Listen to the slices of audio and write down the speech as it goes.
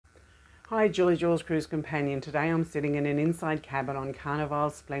Hi, Julie Jules Cruise Companion. Today I'm sitting in an inside cabin on Carnival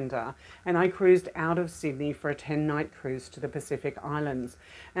Splendor, and I cruised out of Sydney for a 10-night cruise to the Pacific Islands.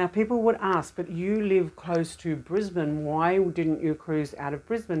 Now people would ask, but you live close to Brisbane, why didn't you cruise out of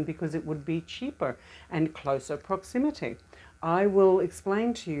Brisbane? Because it would be cheaper and closer proximity. I will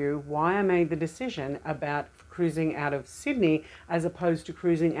explain to you why I made the decision about cruising out of Sydney as opposed to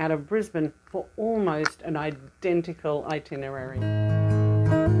cruising out of Brisbane for almost an identical itinerary.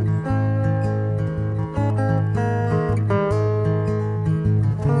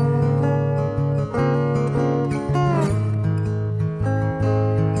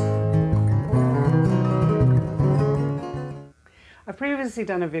 I've previously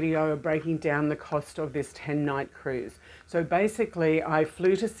done a video of breaking down the cost of this 10-night cruise. So basically I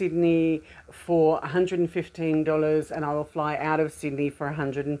flew to Sydney for $115 and I will fly out of Sydney for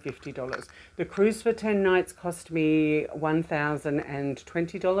 $150. The cruise for 10 nights cost me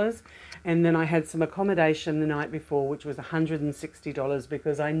 $1,020, and then I had some accommodation the night before which was $160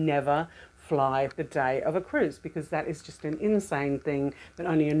 because I never fly the day of a cruise, because that is just an insane thing that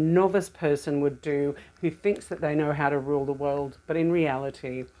only a novice person would do who thinks that they know how to rule the world, but in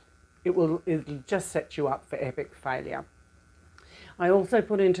reality it'll just set you up for epic failure. I also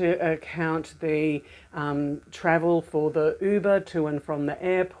put into account the travel for the Uber to and from the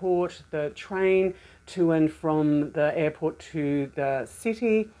airport, the train to and from the airport to the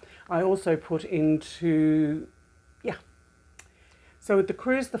city. I also put into, so with the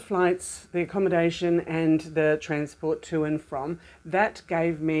cruise, the flights, the accommodation and the transport to and from, that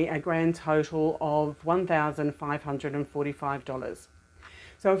gave me a grand total of $1,545.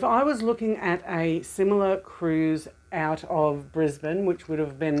 So if I was looking at a similar cruise out of Brisbane, which would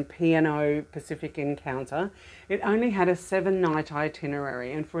have been P&O Pacific Encounter, it only had a 7-night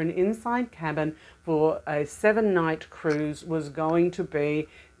itinerary, and for an inside cabin for a 7-night cruise was going to be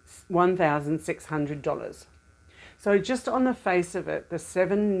 $1,600. So just on the face of it, the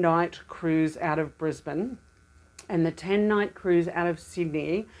 7-night cruise out of Brisbane and the 10-night cruise out of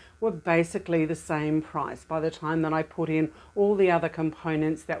Sydney were basically the same price by the time that I put in all the other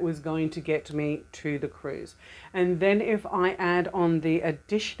components that was going to get me to the cruise. And then if I add on the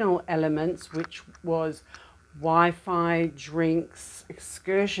additional elements, which was Wi-Fi, drinks,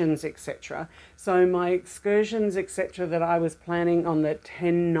 excursions, etc. So my excursions, etc. that I was planning on the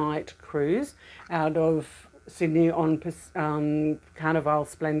 10-night cruise out of Sydney on Carnival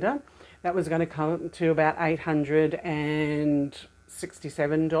Splendor, that was going to come to about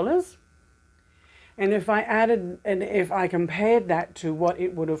 $867. And if I added, and if I compared that to what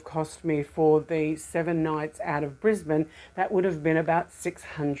it would have cost me for the 7 nights out of Brisbane, that would have been about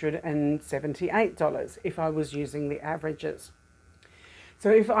 $678 if I was using the averages. So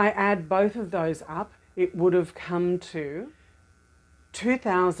if I add both of those up, it would have come to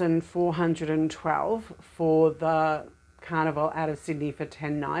 $2,412 for the Carnival out of Sydney for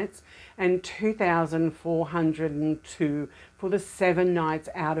 10 nights and $2,402 for the 7 nights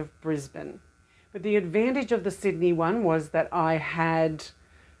out of Brisbane. But the advantage of the Sydney one was that I had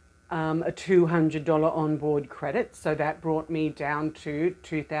a $200 onboard credit, so that brought me down to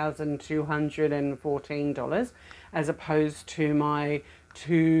 $2,214 as opposed to my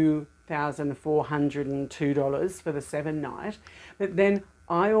 $2,402 for the 7-night. But then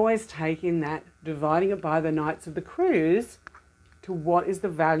I always take in that, dividing it by the nights of the cruise, to what is the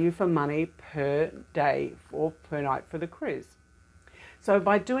value for money per day or per night for the cruise. So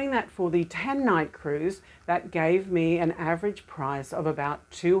by doing that for the 10-night cruise, that gave me an average price of about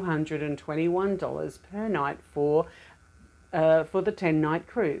 $221 per night for the 10-night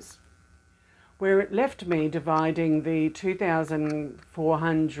cruise. Where it left me dividing the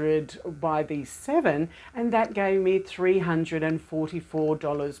 $2,400 by the 7, and that gave me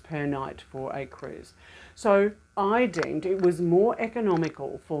 $344 per night for a cruise. So I deemed it was more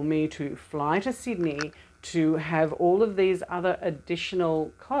economical for me to fly to Sydney to have all of these other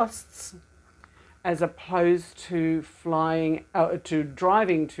additional costs as opposed to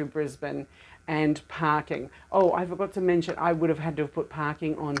driving to Brisbane and parking. Oh, I forgot to mention, I would have had to have put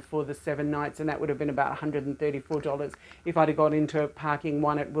parking on for the 7 nights, and that would have been about $134 if I'd have got into parking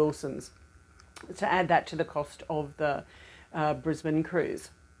one at Wilson's, to add that to the cost of the Brisbane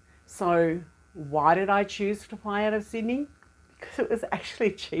cruise. So why did I choose to fly out of Sydney? Because it was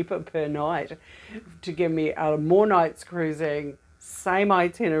actually cheaper per night to give me more nights cruising, same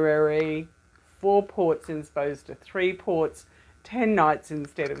itinerary, 4 ports as opposed to 3 ports, 10 nights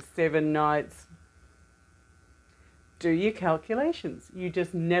instead of 7 nights. Do your calculations. You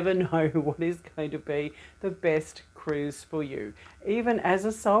just never know what is going to be the best cruise for you, even as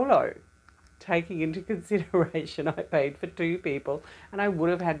a solo. taking into consideration I paid for 2 people, and I would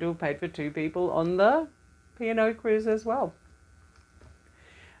have had to have paid for 2 people on the P&O cruise as well.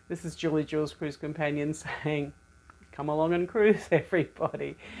 This is Julie Jules Cruise Companion saying, come along and cruise,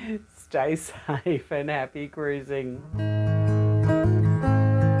 everybody. Stay safe and happy cruising.